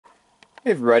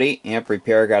Hey everybody,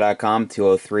 amprepairguy.com,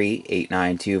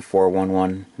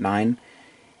 203-892-4119.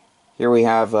 Here we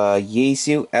have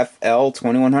Yaesu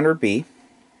Fl2100b.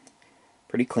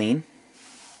 Pretty clean.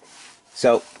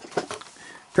 So,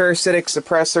 parasitic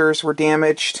suppressors were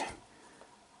damaged.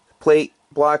 Plate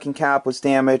blocking cap was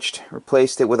damaged.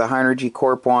 Replaced it with a Hynergy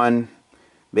Corp one.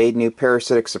 Made new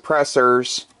parasitic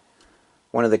suppressors.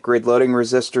 One of the grid loading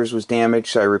resistors was damaged,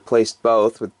 so I replaced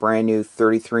both with brand new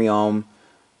 33 ohm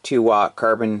 2-watt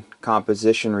carbon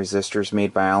composition resistors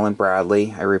made by Allen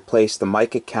Bradley. I replaced the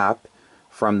mica cap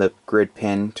from the grid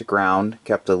pin to ground,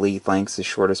 kept the lead lengths as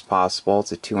short as possible.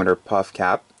 It's a 200 puff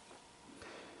cap.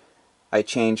 I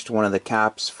changed one of the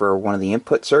caps for one of the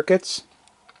input circuits.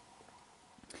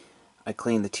 I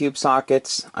cleaned the tube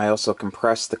sockets. I also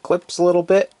compressed the clips a little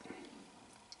bit.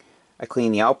 I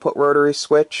cleaned the output rotary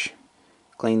switch,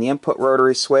 cleaned the input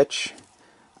rotary switch.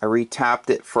 I re-tapped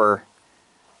it for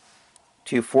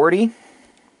 240.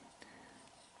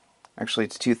 Actually,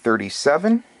 it's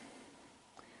 237.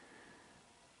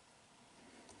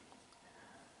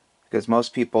 Because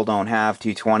most people don't have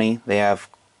 220. They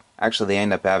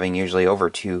end up having usually over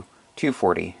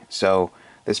 240. So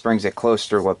this brings it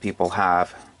closer to what people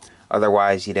have.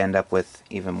 Otherwise, you'd end up with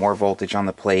even more voltage on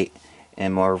the plate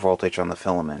and more voltage on the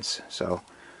filaments. So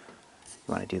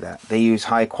you want to do that. They use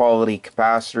high quality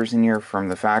capacitors in here from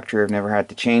the factory. I've never had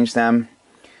to change them.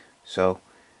 So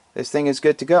this thing is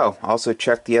good to go. Also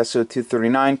check the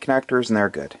SO239 connectors and they're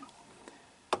good.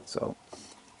 So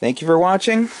thank you for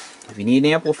watching. If you need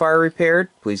an amplifier repaired,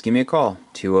 please give me a call.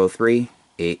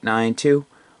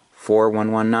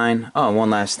 203-892-4119. Oh, one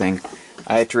last thing.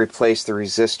 I had to replace the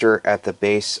resistor at the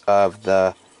base of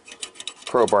the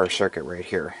crowbar circuit right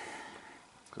here.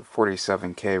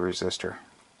 47K resistor.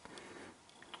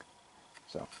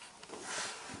 So,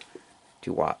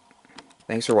 2 watt.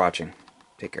 Thanks for watching.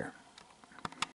 Take care.